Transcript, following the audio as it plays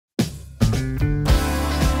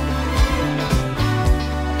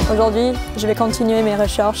Aujourd'hui, je vais continuer mes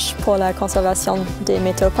recherches pour la conservation des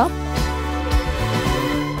métaux peints.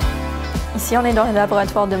 Ici, on est dans le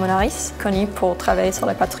laboratoire de MONARIS, connu pour travailler sur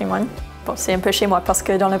le patrimoine. Bon, c'est un peu chez moi parce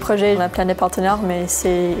que dans le projet, on a plein de partenaires, mais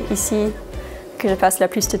c'est ici que je passe le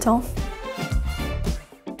plus de temps.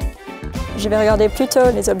 Je vais regarder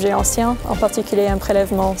plutôt les objets anciens, en particulier un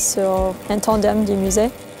prélèvement sur un tandem du musée.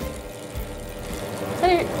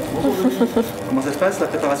 Salut! Comment ça se passe, la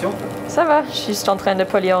préparation? Ça va, je suis juste en train de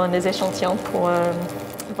polir des échantillons pour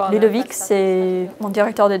voir. Ludovic, c'est mon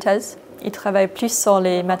directeur de thèse. Il travaille plus sur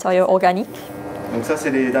les matériaux organiques. Donc ça, c'est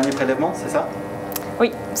les derniers prélèvements, c'est ça?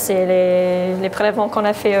 Oui, c'est les prélèvements qu'on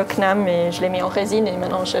a fait au CNAM et je les mets en résine et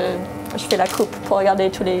maintenant je fais la coupe pour regarder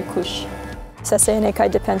toutes les couches. Ça, c'est une écaille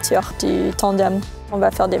de peinture du tandem. On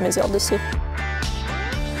va faire des mesures dessus.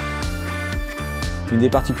 Une des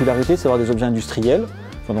particularités, c'est d'avoir des objets industriels,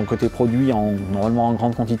 donc côté produit normalement en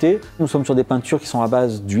grande quantité. Nous sommes sur des peintures qui sont à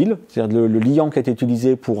base d'huile, c'est-à-dire le liant qui a été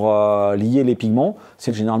utilisé pour lier les pigments,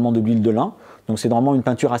 c'est généralement de l'huile de lin. Donc c'est normalement une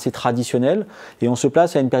peinture assez traditionnelle et on se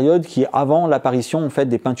place à une période qui est avant l'apparition en fait,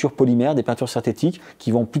 des peintures polymères, des peintures synthétiques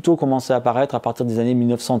qui vont plutôt commencer à apparaître à partir des années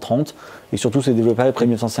 1930 et surtout se développer après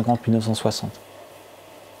 1950-1960.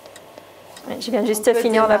 Je viens juste de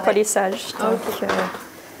finir le polissage, donc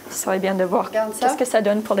ça serait bien de voir qu'est-ce que ça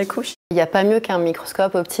donne pour les couches. Il n'y a pas mieux qu'un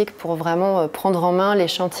microscope optique pour vraiment prendre en main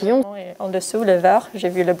l'échantillon. En dessous, le vert, j'ai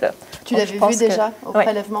vu le bleu. Tu l'avais vu déjà au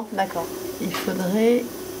prélèvement? D'accord. Il faudrait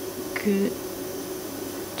que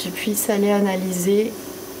tu puisses aller analyser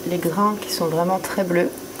les grains qui sont vraiment très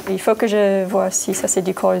bleus. Il faut que je vois si ça c'est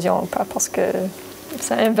du corrosion ou pas parce que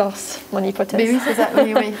ça inverse mon hypothèse. Mais oui, c'est ça.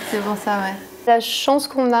 Oui, c'est pour ça, ouais. La chance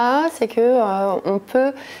qu'on a, c'est qu'on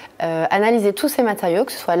peut analyser tous ces matériaux,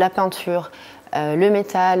 que ce soit la peinture, le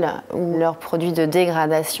métal ou leurs produits de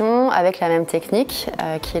dégradation, avec la même technique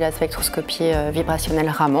qui est la spectroscopie vibrationnelle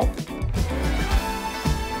Raman.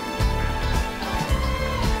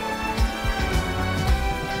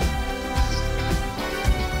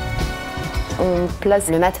 On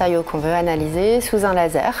place le matériau qu'on veut analyser sous un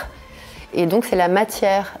laser. Et donc c'est la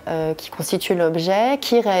matière qui constitue l'objet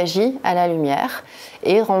qui réagit à la lumière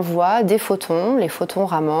et renvoie des photons, les photons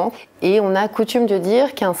Raman. Et on a coutume de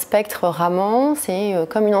dire qu'un spectre Raman, c'est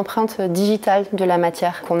comme une empreinte digitale de la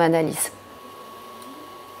matière qu'on analyse.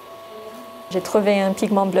 J'ai trouvé un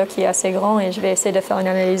pigment bleu qui est assez grand et je vais essayer de faire une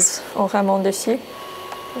analyse en Raman dessus.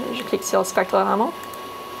 Je clique sur spectre Raman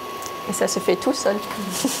et ça se fait tout seul.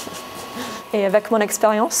 Et avec mon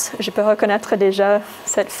expérience, je peux reconnaître déjà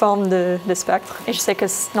cette forme de spectre. Et je sais que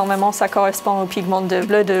normalement, ça correspond au pigment de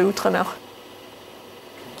bleu de Outre-mer.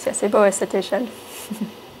 C'est assez beau à cette échelle.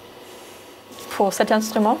 Pour cet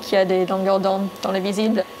instrument qui a des longueurs d'onde dans le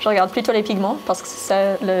visible, je regarde plutôt les pigments parce que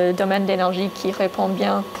c'est le domaine d'énergie qui répond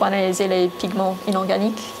bien pour analyser les pigments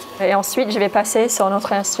inorganiques. Et ensuite, je vais passer sur un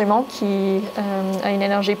autre instrument qui a une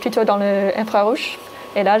énergie plutôt dans l'infrarouge.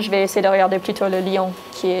 Et là, je vais essayer de regarder plutôt le liant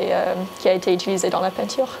qui a été utilisé dans la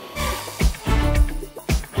peinture.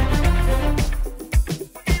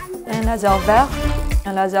 Un laser vert,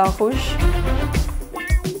 un laser rouge.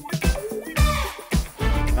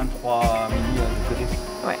 23 milli de côté?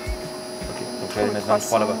 Ouais. Ok, donc je vais aller mettre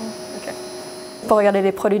 23 là-bas. Okay. Pour regarder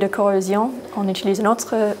les produits de corrosion, on utilise un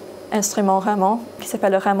autre instrument Raman qui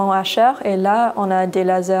s'appelle le Raman HR. Et là, on a des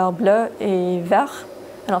lasers bleus et verts.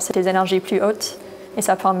 Alors, c'est des énergies plus hautes. Et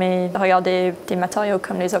ça permet de regarder des matériaux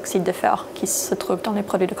comme les oxydes de fer qui se trouvent dans les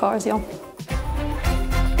produits de corrosion.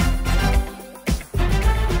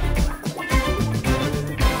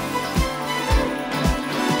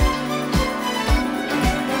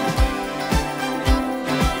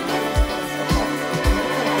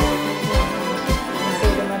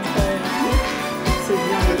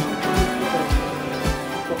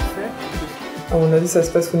 À mon avis, ça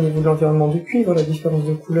se passe au niveau de l'environnement du cuivre, la différence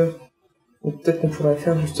de couleur. Donc peut-être qu'on pourrait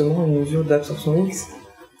faire justement une mesure d'absorption X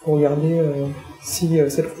pour regarder si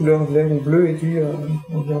cette couleur vert ou bleue est due à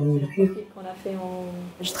l'environnement du cuivre.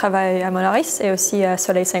 Je travaille à MONARIS et aussi à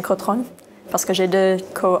SOLEIL Synchrotron parce que j'ai deux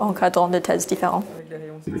co-encadrants de thèse différents.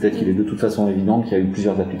 Peut-être qu'il est de toute façon évident qu'il y a eu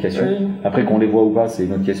plusieurs applications. Oui. Après qu'on les voit ou pas, c'est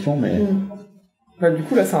une autre question, mais... Bah, du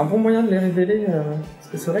coup, là, c'est un bon moyen de les révéler,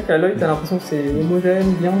 parce que c'est vrai qu'à l'œil, t'as l'impression que c'est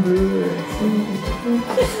homogène, bien bleu.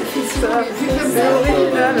 C'est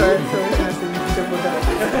original, ouais, c'est vrai que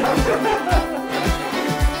c'est